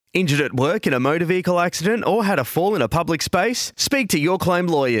Injured at work in a motor vehicle accident or had a fall in a public space? Speak to Your Claim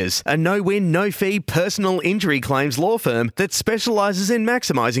Lawyers, a no-win, no-fee personal injury claims law firm that specialises in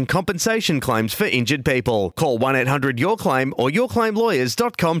maximising compensation claims for injured people. Call 1-800-YOUR-CLAIM or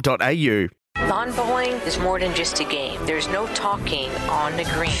yourclaimlawyers.com.au. Lawn bowling is more than just a game. There's no talking on the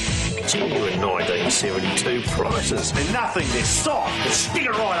green. Genuine 1972 prices. And nothing this soft. Stick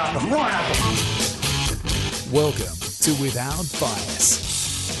it right up. Welcome to Without Bias.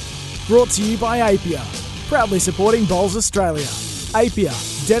 Brought to you by Apia, proudly supporting Bowls Australia. Apia,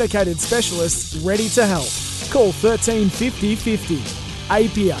 dedicated specialists ready to help. Call 13 50 50.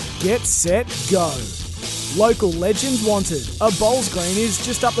 Apia, get set, go. Local legends wanted. A Bowls Green is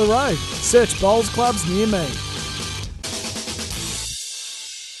just up the road. Search Bowls clubs near me.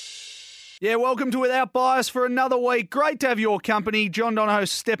 Yeah, welcome to Without Bias for another week. Great to have your company. John Donohoe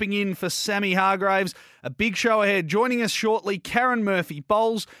stepping in for Sammy Hargraves. A big show ahead. Joining us shortly, Karen Murphy,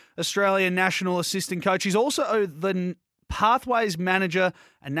 Bowls Australia National Assistant Coach. He's also the Pathways Manager,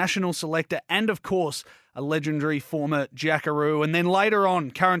 a National Selector, and of course, a legendary former Jackaroo. And then later on,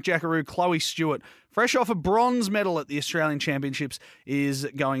 current Jackaroo Chloe Stewart, fresh off a bronze medal at the Australian Championships, is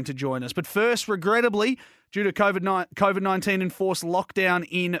going to join us. But first, regrettably, due to COVID-19 enforced lockdown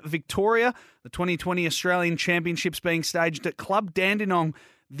in Victoria, the 2020 Australian Championships being staged at Club Dandenong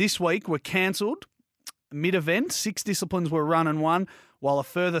this week were cancelled mid-event. 6 disciplines were run and won, while a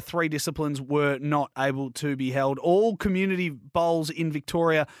further 3 disciplines were not able to be held. All community bowls in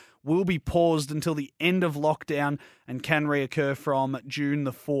Victoria will be paused until the end of lockdown and can reoccur from June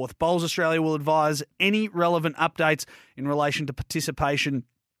the 4th. Bowls Australia will advise any relevant updates in relation to participation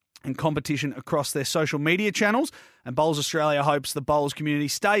and competition across their social media channels. And Bowls Australia hopes the bowls community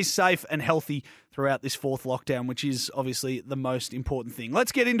stays safe and healthy throughout this 4th lockdown, which is obviously the most important thing.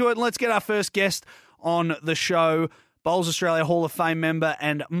 Let's get into it and let's get our first guest on the show. Bowls Australia Hall of Fame member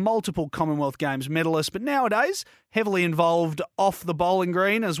and multiple Commonwealth Games medalist, but nowadays heavily involved off the bowling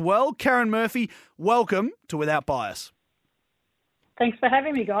green as well. Karen Murphy, welcome to Without Bias. Thanks for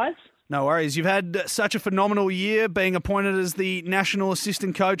having me, guys. No worries. You've had such a phenomenal year, being appointed as the National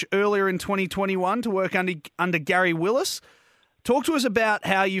Assistant Coach earlier in 2021 to work under Gary Willis. Talk to us about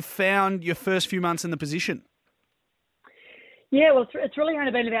how you found your first few months in the position. Yeah, well, it's really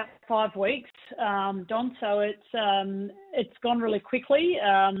only been about 5 weeks, Don. So it's gone really quickly.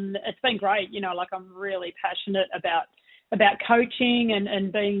 It's been great. I'm really passionate about coaching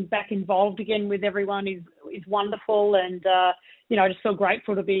and being back involved again with everyone is wonderful. And I just feel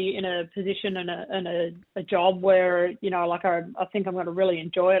grateful to be in a position and a job where I think I'm going to really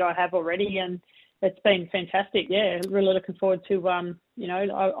enjoy it. I have already, and it's been fantastic. Yeah, really looking forward to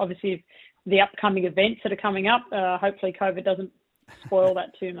obviously the upcoming events that are coming up. Hopefully COVID doesn't spoil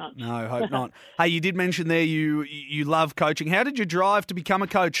that too much. No, hope not. Hey, you did mention there you love coaching. How did your drive to become a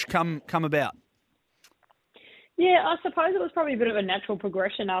coach come about? Yeah, I suppose it was probably a bit of a natural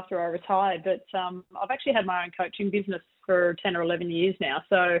progression after I retired, but I've actually had my own coaching business for 10 or 11 years now.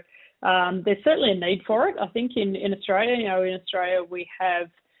 So there's certainly a need for it. I think in Australia, in Australia we have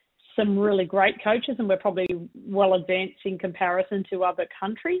some really great coaches and we're probably well advanced in comparison to other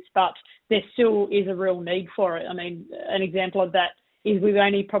countries, but there still is a real need for it. I mean, an example of that is we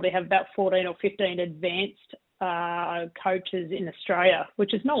only probably have about 14 or 15 advanced coaches in Australia,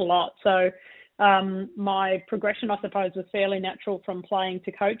 which is not a lot. So my progression, I suppose, was fairly natural from playing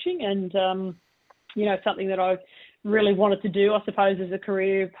to coaching and, something that I really wanted to do, I suppose, as a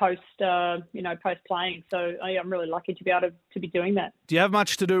career post playing. So I'm really lucky to be able to be doing that. Do you have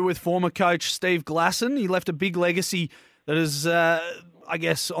much to do with former coach Steve Glasson? He left a big legacy that is, I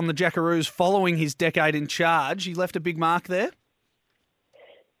guess, on the Jackaroos following his decade in charge. He left a big mark there?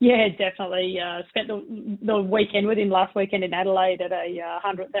 Yeah, definitely. Spent the weekend with him last weekend in Adelaide at a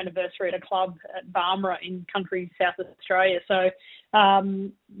 100th anniversary at a club at Barmera in country South Australia. So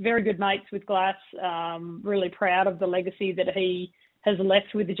very good mates with Glass. Really proud of the legacy that he has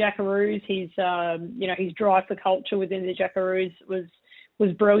left with the Jackaroos. His drive for culture within the Jackaroos was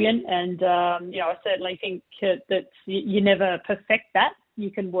brilliant. And, I certainly think that you never perfect that.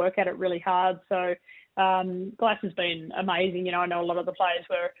 You can work at it really hard. So Glass has been amazing. I know a lot of the players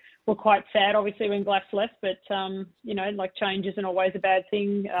were quite sad, obviously, when Glass left, but, change isn't always a bad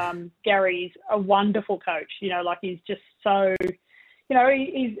thing. Gary's a wonderful coach, he's just so,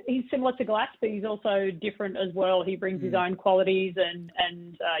 he's similar to Glass, but he's also different as well. He brings his own qualities and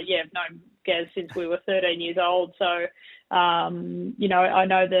I've known Gaz since we were 13 years old. So, I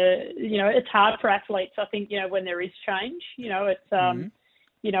know it's hard for athletes. I think, when there is change, it's,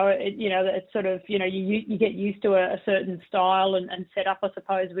 it's sort of, you get used to a certain style and set up, I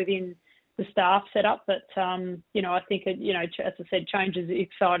suppose, within the staff set up. But I think it, as I said, change is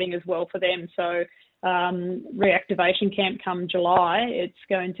exciting as well for them. So reactivation camp come July, it's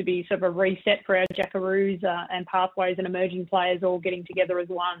going to be sort of a reset for our Jackaroos and Pathways and emerging players all getting together as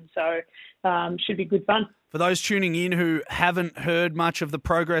one. So should be good fun. For those tuning in who haven't heard much of the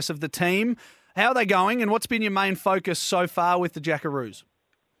progress of the team, how are they going and what's been your main focus so far with the Jackaroos?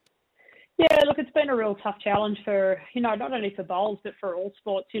 Yeah, look, it's been a real tough challenge for, not only for bowls, but for all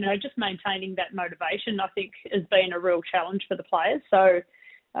sports. Just maintaining that motivation, I think, has been a real challenge for the players. So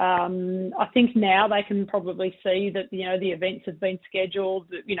I think now they can probably see that, the events have been scheduled.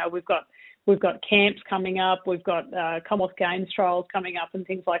 We've got camps coming up. We've got Commonwealth Games trials coming up and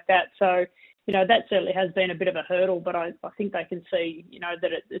things like that. So, that certainly has been a bit of a hurdle, but I think they can see,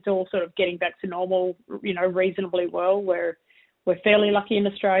 that it's all sort of getting back to normal, reasonably well. We're fairly lucky in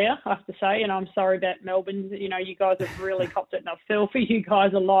Australia, I have to say, and I'm sorry about Melbourne. You guys have really copped it, and I feel for you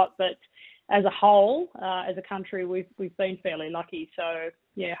guys a lot. But as a whole, as a country, we've been fairly lucky. So,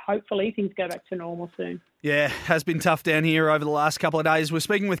 yeah, hopefully things go back to normal soon. Yeah, has been tough down here over the last couple of days. We're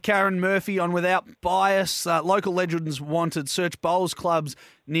speaking with Karen Murphy on Without Bias. Local legends wanted. Search bowls clubs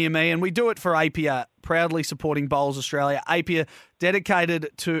near me, and we do it for APIA, proudly supporting Bowls Australia. APIA,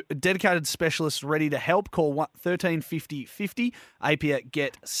 dedicated specialists ready to help. Call 13 50 50. APIA,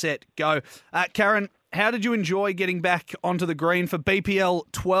 get set, go. Karen, how did you enjoy getting back onto the green for BPL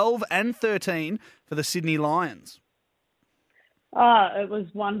 12 and 13 for the Sydney Lions? It was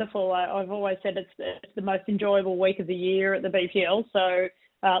wonderful. I've always said it's the most enjoyable week of the year at the BPL. So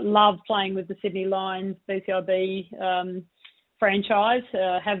love playing with the Sydney Lions, BCIB franchise.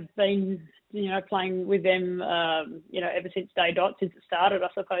 Have been, playing with them, ever since day dot, since it started, I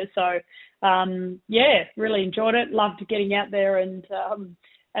suppose. So, really enjoyed it. Loved getting out there and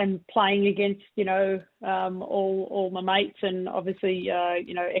playing against, all my mates and obviously,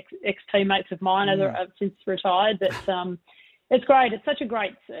 ex-teammates of mine have since retired. But it's great. It's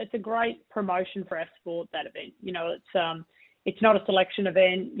a great promotion for our sport, that event. It's not a selection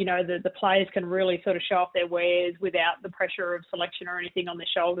event. The players can really sort of show off their wares without the pressure of selection or anything on their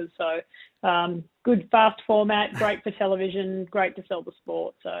shoulders. So good, fast format, great for television, great to sell the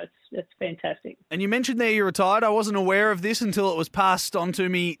sport. So it's fantastic. And you mentioned there you're retired. I wasn't aware of this until it was passed on to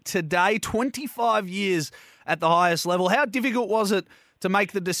me today. 25 years at the highest level. How difficult was it to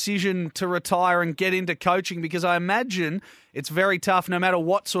make the decision to retire and get into coaching? Because I imagine it's very tough no matter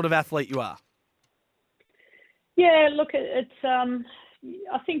what sort of athlete you are. Yeah, look, it's. I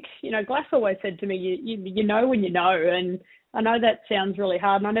think Glass always said to me, "You know when you know," and I know that sounds really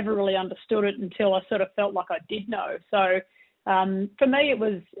hard, and I never really understood it until I sort of felt like I did know. So for me, it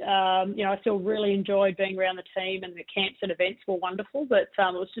was. I still really enjoyed being around the team, and the camps and events were wonderful. But it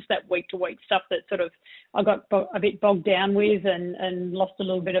was just that week to week stuff that sort of I got a bit bogged down with, and lost a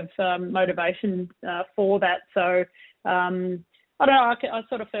little bit of motivation for that. So. I don't know. I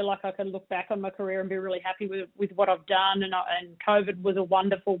sort of feel like I can look back on my career and be really happy with what I've done. And COVID was a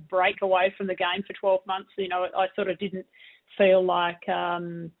wonderful break away from the game for 12 months. I sort of didn't feel like,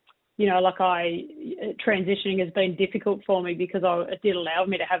 transitioning has been difficult for me because it did allow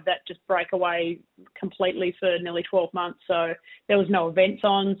me to have that just break away completely for nearly 12 months. So there was no events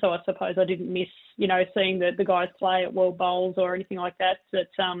on. So I suppose I didn't miss, seeing the guys play at World Bowls or anything like that. But,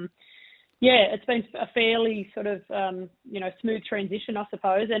 it's been a fairly sort of, smooth transition, I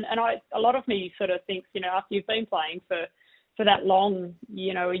suppose. And a lot of me sort of thinks, after you've been playing for that long,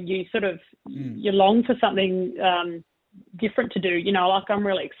 you sort of, you long for something different to do. I'm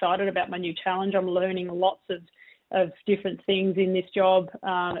really excited about my new challenge. I'm learning lots of different things in this job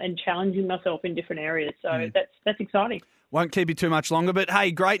and challenging myself in different areas. So that's exciting. Won't keep you too much longer, but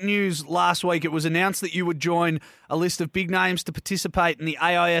hey, great news last week. It was announced that you would join a list of big names to participate in the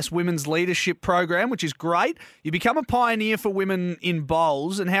AIS Women's Leadership Program, which is great. You become a pioneer for women in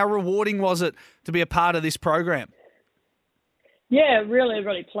bowls, and how rewarding was it to be a part of this program? Yeah, really,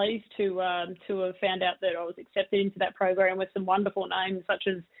 really pleased to have found out that I was accepted into that program with some wonderful names such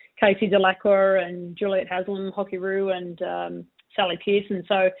as Casey Delacroix and Juliet Haslam, Hockey-Roo, and Sally Pearson.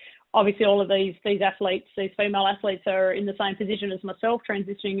 So obviously all of these athletes, these female athletes are in the same position as myself,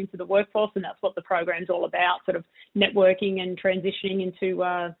 transitioning into the workforce, and that's what the program's all about, sort of networking and transitioning into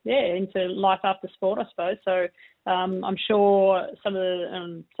life after sport, I suppose. So I'm sure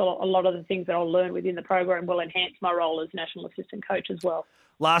a lot of the things that I'll learn within the program will enhance my role as National Assistant Coach as well.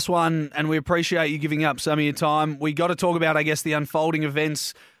 Last one, and we appreciate you giving up some of your time. We got to talk about, I guess, the unfolding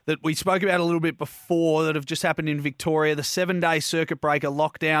events that we spoke about a little bit before that have just happened in Victoria, the 7-day circuit breaker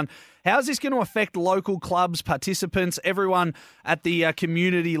lockdown. How's this going to affect local clubs, participants, everyone at the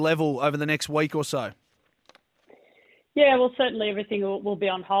community level over the next week or so? Yeah, well, certainly everything will be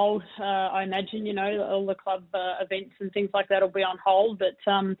on hold. I imagine, all the club events and things like that will be on hold. But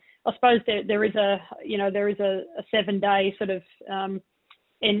I suppose there is a 7-day sort of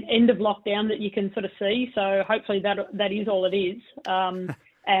end of lockdown that you can sort of see. So hopefully that is all it is,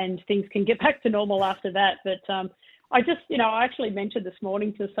 and things can get back to normal after that. But I just, I actually mentioned this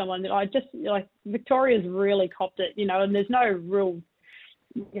morning to someone that Victoria's really copped it, and there's no real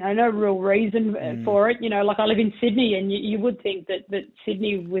reason for it. I live in Sydney, and you would think that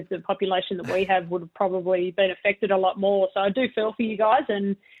Sydney, with the population that we have, would have probably been affected a lot more. So I do feel for you guys,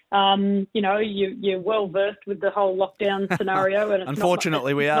 and you're well versed with the whole lockdown scenario. And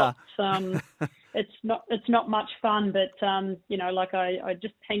unfortunately, we are. It's not much fun, but I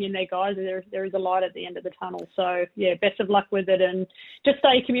just hang in there, guys. There is a light at the end of the tunnel. So yeah, best of luck with it, and just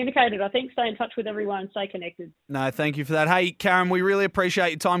stay communicated. I think stay in touch with everyone, stay connected. No, thank you for that. Hey, Karen, we really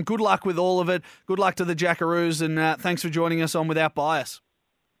appreciate your time. Good luck with all of it. Good luck to the Jackaroos, and thanks for joining us on Without Bias.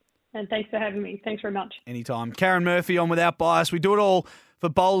 And thanks for having me. Thanks very much. Anytime. Karen Murphy on Without Bias. We do it all for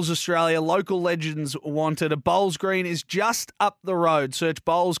Bowls Australia. Local legends wanted. A Bowls Green is just up the road. Search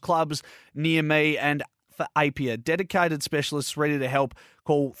Bowls clubs near me, and for Apia, dedicated specialists ready to help.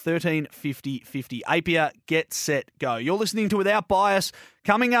 Call 13 50 50. Apia, get set, go. You're listening to Without Bias.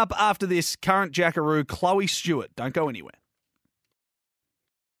 Coming up after this, current Jackaroo, Chloe Stewart. Don't go anywhere.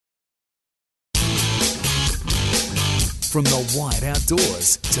 From the wide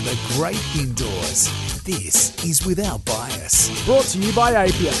outdoors to the great indoors, this is Without Bias. Brought to you by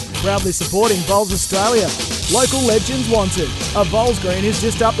Apia, proudly supporting Bowls Australia. Local legends wanted. A Bowls Green is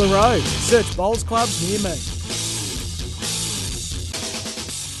just up the road. Search Bowls clubs near me.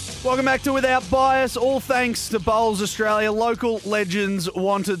 Welcome back to Without Bias. All thanks to Bowls Australia. Local legends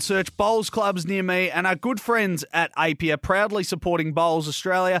wanted. Search Bowls clubs near me, and our good friends at Apia, proudly supporting Bowls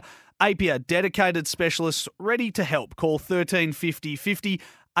Australia. Apia, dedicated specialists ready to help. Call 13 50 50.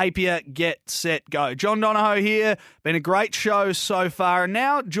 Apia, get set, go. John Donohoe here. Been a great show so far. And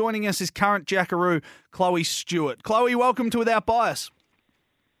now joining us is current Jackaroo, Chloe Stewart. Chloe, welcome to Without Bias.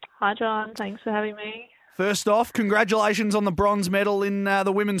 Hi, John. Thanks for having me. First off, congratulations on the bronze medal in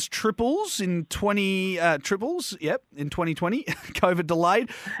the women's triples in 2020. COVID delayed.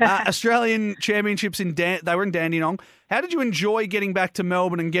 Australian Championships they were in Dandenong. How did you enjoy getting back to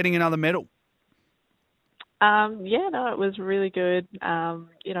Melbourne and getting another medal? It was really good.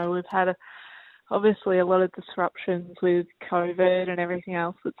 We've had obviously a lot of disruptions with COVID and everything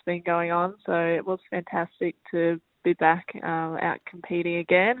else that's been going on. So it was fantastic to be back out competing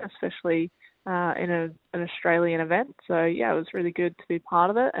again, especially in an Australian event. So, it was really good to be part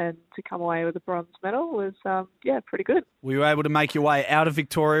of it, and to come away with a bronze medal was, pretty good. Were you able to make your way out of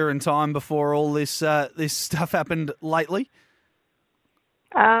Victoria in time before all this stuff happened lately?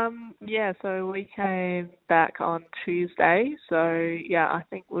 So we came back on Tuesday. So, I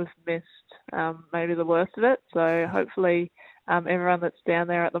think we've missed maybe the worst of it. So hopefully everyone that's down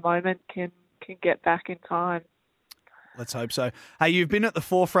there at the moment can get back in time. Let's hope so. Hey, you've been at the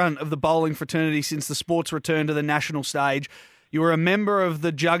forefront of the bowling fraternity since the sport's return to the national stage. You were a member of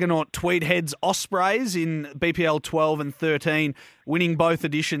the juggernaut Tweed Heads Ospreys in BPL 12 and 13, winning both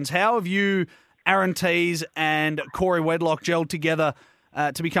editions. How have you, Aaron Tees and Corey Wedlock gelled together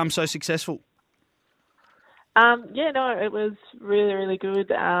to become so successful? It was really, really good.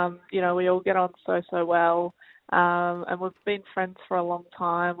 We all get on so well, and we've been friends for a long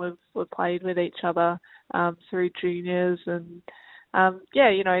time. We've played with each other through juniors, and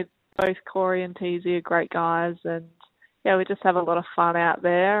both Corey and Teesy are great guys, and we just have a lot of fun out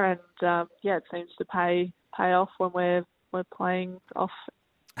there, and it seems to pay off when we're playing off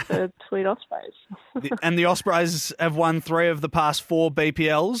the Tweed Ospreys. And the Ospreys have won 3 of the past 4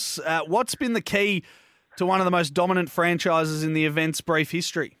 BPLs. What's been the key to one of the most dominant franchises in the event's brief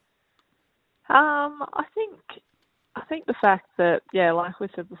history? I think the fact that, like we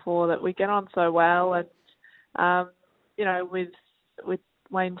said before, that we get on so well, and with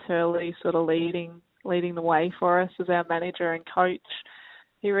Wayne Turley sort of leading the way for us as our manager and coach,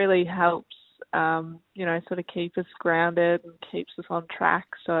 he really helps, sort of keep us grounded and keeps us on track.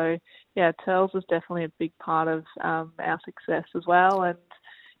 So, Turls is definitely a big part of our success as well. And,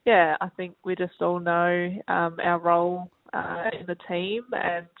 I think we just all know our role in the team,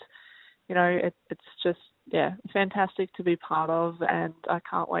 and, it's just, fantastic to be part of, and I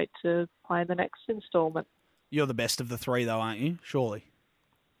can't wait to play in the next instalment. You're the best of the 3, though, aren't you? Surely.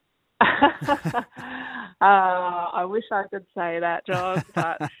 I wish I could say that, John,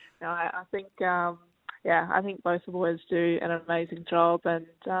 but I think, I think both the boys do an amazing job, and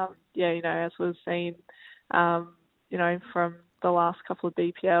as we've seen, from the last couple of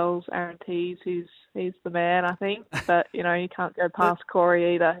BPLs. Aaron Tees, he's the man, I think. But, you can't go past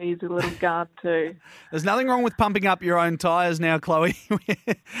Corey either. He's a little gun too. There's nothing wrong with pumping up your own tyres now, Chloe.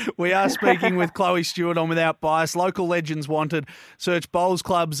 We are speaking with Chloe Stewart on Without Bias. Local legends wanted. Search bowls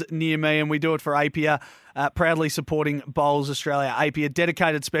clubs near me, and we do it for Apia. Proudly supporting Bowls Australia. Apia,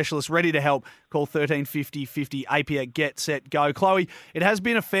 dedicated specialist, ready to help. Call 1350 50. Apia, get set, go. Chloe, it has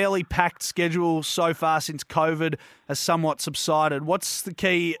been a fairly packed schedule so far since COVID has somewhat subsided. What's the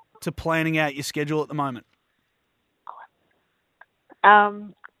key to planning out your schedule at the moment?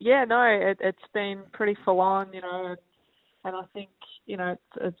 It's been pretty full on, and I think,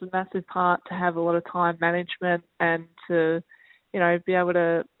 it's a massive part to have a lot of time management and to be able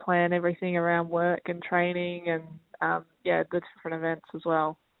to plan everything around work and training and, the different events as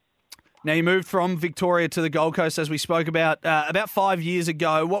well. Now, you moved from Victoria to the Gold Coast, as we spoke about 5 years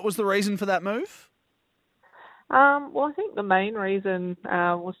ago. What was the reason for that move? I think the main reason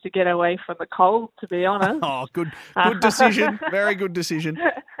was to get away from the cold, to be honest. Oh, good decision. Very good decision.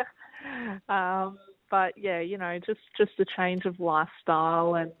 But, just a change of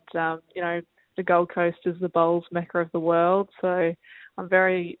lifestyle and, the Gold Coast is the bowls mecca of the world, so I'm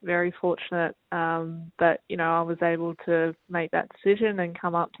very, very fortunate that I was able to make that decision and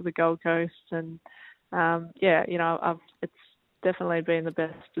come up to the Gold Coast, and it's definitely been the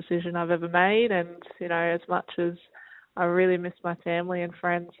best decision I've ever made. And as much as I really miss my family and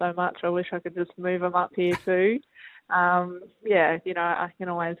friends so much, I wish I could just move them up here too. I can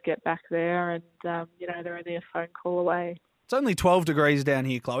always get back there, and they're only a phone call away. It's only 12 degrees down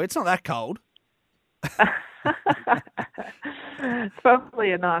here, Chloe. It's not that cold. It's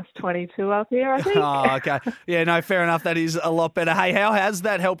probably a nice 22 up here, I think. Oh, okay. Yeah, no, fair enough. That is a lot better. Hey, how has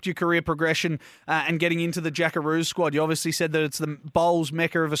that helped your career progression and getting into the Jackaroos squad? You obviously said that it's the bowls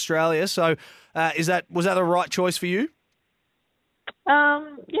mecca of Australia. So was that the right choice for you?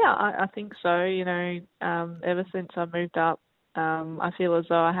 I think so. Ever since I moved up, I feel as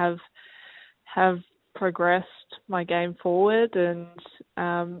though I have progressed my game forward, and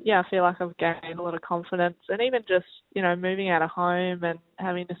I feel like I've gained a lot of confidence, and even just moving out of home and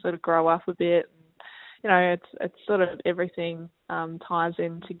having to sort of grow up a bit, and it's sort of everything ties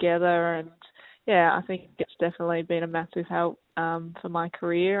in together, and I think it's definitely been a massive help for my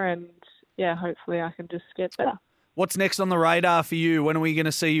career, and hopefully I can just get better. What's next on the radar for you? When are we going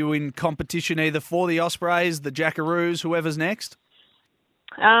to see you in competition, either for the Ospreys, the Jackaroos, whoever's next?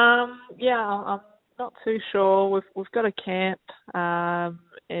 I'm not too sure. We've got a camp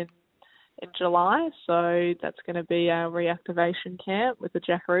in July, so that's going to be our reactivation camp with the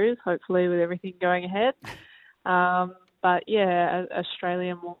Jackaroos, hopefully with everything going ahead. But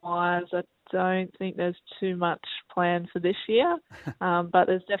Australian-wise, I don't think there's too much planned for this year. But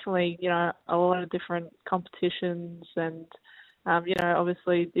there's definitely, a lot of different competitions, and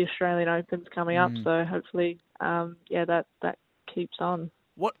obviously the Australian Open's coming up, so hopefully, that keeps on.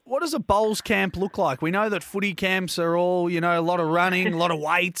 What does a bowls camp look like? We know that footy camps are all, a lot of running, a lot of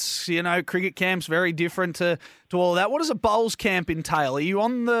weights, cricket camps, very different to all that. What does a bowls camp entail? Are you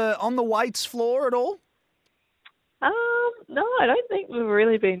on the weights floor at all? No, I don't think we've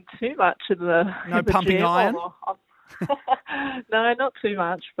really been too much in the pumping gym. iron? No, not too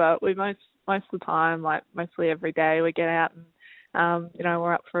much, but we most of the time, like mostly every day, we get out and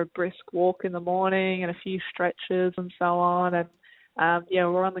we're up for a brisk walk in the morning and a few stretches and so on, and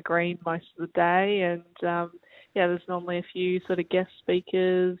we're on the green most of the day, and there's normally a few sort of guest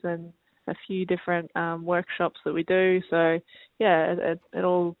speakers and a few different workshops that we do. So it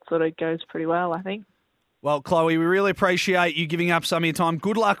all sort of goes pretty well, I think. Well, Chloe, we really appreciate you giving up some of your time.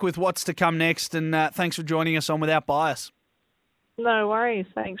 Good luck with what's to come next, and thanks for joining us on Without Bias. No worries.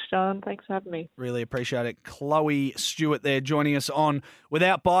 Thanks, John. Thanks for having me. Really appreciate it. Chloe Stewart there joining us on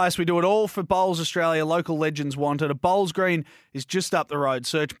Without Bias. We do it all for Bowls Australia. Local legends wanted. A bowls green is just up the road.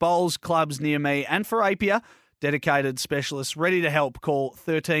 Search bowls clubs near me. And for Apia, dedicated specialists ready to help. Call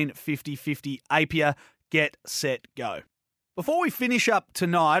 1350 50. Apia, get set, go. Before we finish up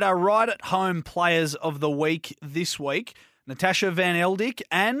tonight, our right-at-home players of the week this week, Natasha Van Eldik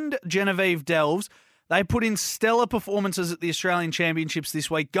and Genevieve Delves, they put in stellar performances at the Australian Championships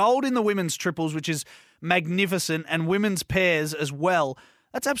this week. Gold in the women's triples, which is magnificent, and women's pairs as well.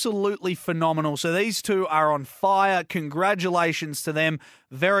 That's absolutely phenomenal. So these two are on fire. Congratulations to them.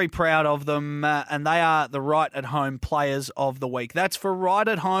 Very proud of them. And they are the right-at-home players of the week. That's for Right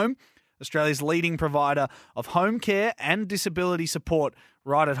at Home, Australia's leading provider of home care and disability support.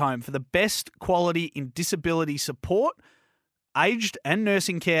 Right at Home, for the best quality in disability support, aged and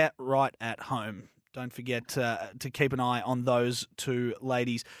nursing care, right at home. Don't forget to keep an eye on those two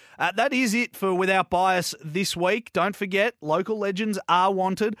ladies. That is it for Without Bias this week. Don't forget, local legends are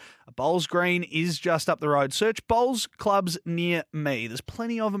wanted. Bowls Green is just up the road. Search bowls clubs near me. There's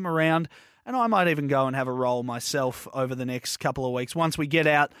plenty of them around, and I might even go and have a roll myself over the next couple of weeks. Once we get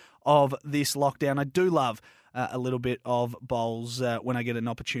out of this lockdown, I do love a little bit of bowls when I get an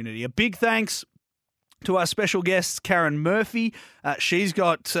opportunity. A big thanks to our special guest, Karen Murphy. She's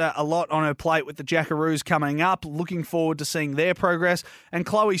got a lot on her plate with the Jackaroos coming up. Looking forward to seeing their progress. And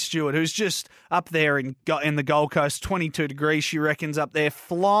Chloe Stewart, who's just up there in the Gold Coast, 22 degrees, she reckons, up there,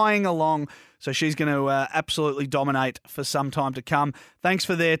 flying along. So she's going to absolutely dominate for some time to come. Thanks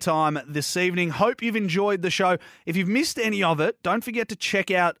for their time this evening. Hope you've enjoyed the show. If you've missed any of it, don't forget to check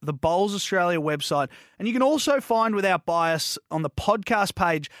out the Bowls Australia website. And you can also find Without Bias on the podcast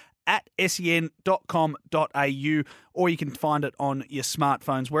page at sen.com.au, or you can find it on your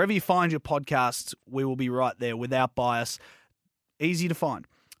smartphones. Wherever you find your podcasts, we will be right there. Without Bias. Easy to find.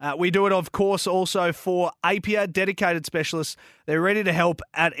 We do it, of course, also for Apia, dedicated specialists. They're ready to help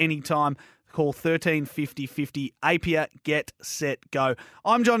at any time. Call 13 50 50. Apia, get set, go.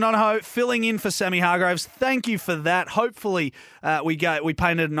 I'm John Donohoe, filling in for Sammy Hargraves. Thank you for that. Hopefully, we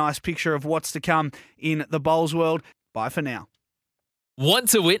painted a nice picture of what's to come in the bowls world. Bye for now. Want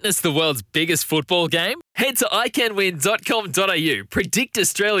to witness the world's biggest football game? Head to iCanWin.com.au, predict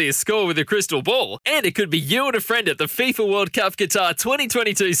Australia's score with a crystal ball, and it could be you and a friend at the FIFA World Cup Qatar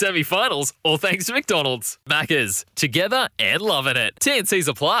 2022 semi-finals, all thanks to McDonald's. Maccas, together and loving it. TNCs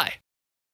apply.